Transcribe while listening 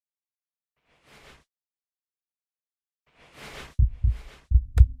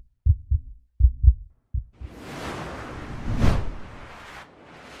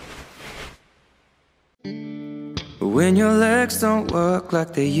when your legs don't work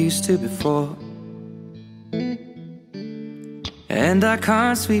like they used to before, and I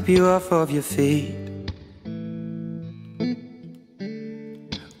can't sweep you off of your feet.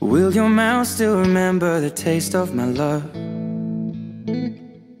 Will your mouth still remember the taste of my love?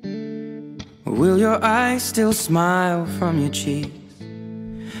 Will your eyes still smile from your cheeks?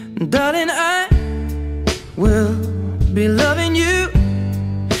 Darling, I will be loving you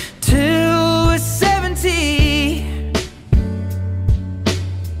till we're 70.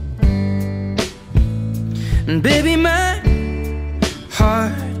 And baby, my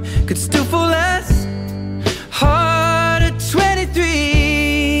heart could still fall as hard at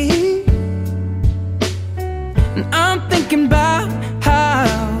 23. And I'm thinking about how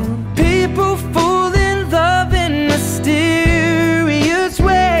people fall in love in mysterious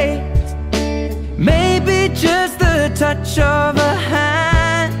ways. Maybe just the touch of a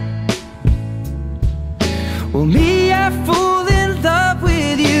hand. Well, me, I fall in love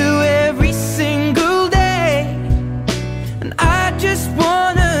with you every single day, and I just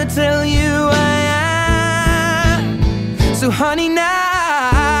wanna tell you I am. So honey,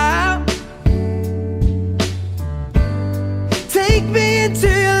 now take me into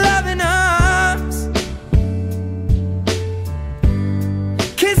your loving arms.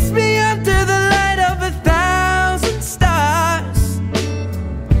 Kiss me under the light of 1,000 stars.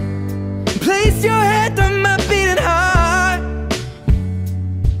 Place your head on my beating heart.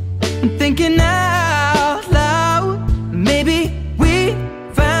 I'm thinking out loud, maybe we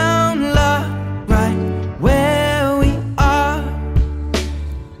found love right where we are.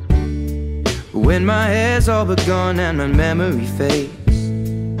 When my hair's all but gone and my memory fades,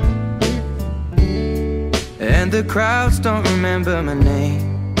 and the crowds don't remember my name,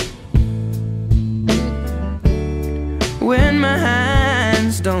 when my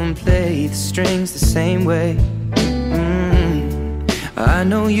hands don't play the strings the same way, I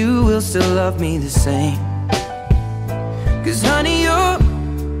know you will still love me the same. 'Cause honey, your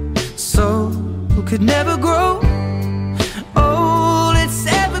soul could never grow old, it's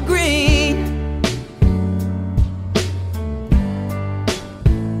evergreen.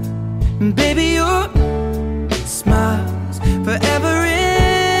 And baby, your smile's forever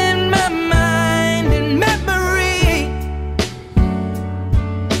in my mind and memory.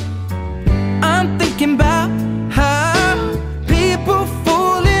 I'm thinking about how people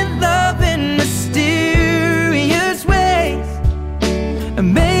fall in love in mysterious ways, and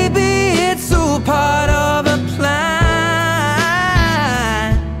maybe it's all part of a plan.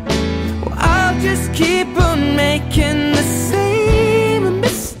 Well, I'll just keep on making the same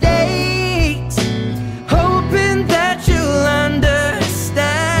mistakes, hoping that you'll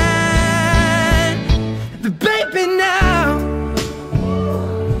understand. But baby, now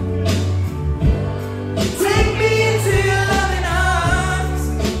take me into your loving arms.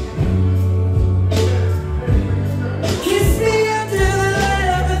 Kiss me under the light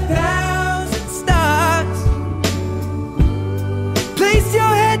of 1,000 stars. Place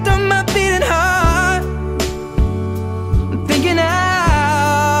your head on my beating heart. I'm thinking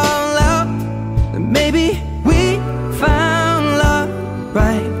out loud that maybe we found love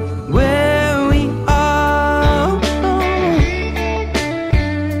right where we are.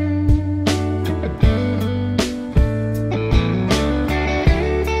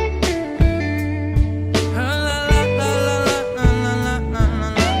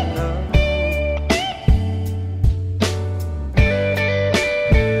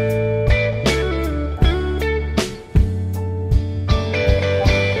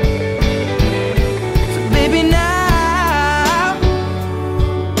 So baby, now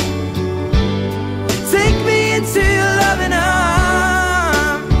take me into your loving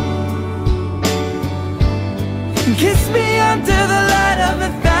arms. Kiss me under the light of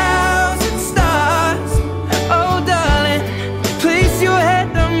 1,000 stars. Oh darling, place your head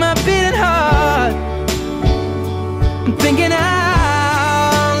on my beating heart. I'm thinking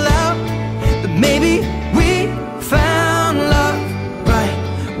out loud that maybe we found love right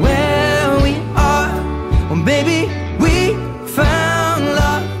where we are. Or maybe we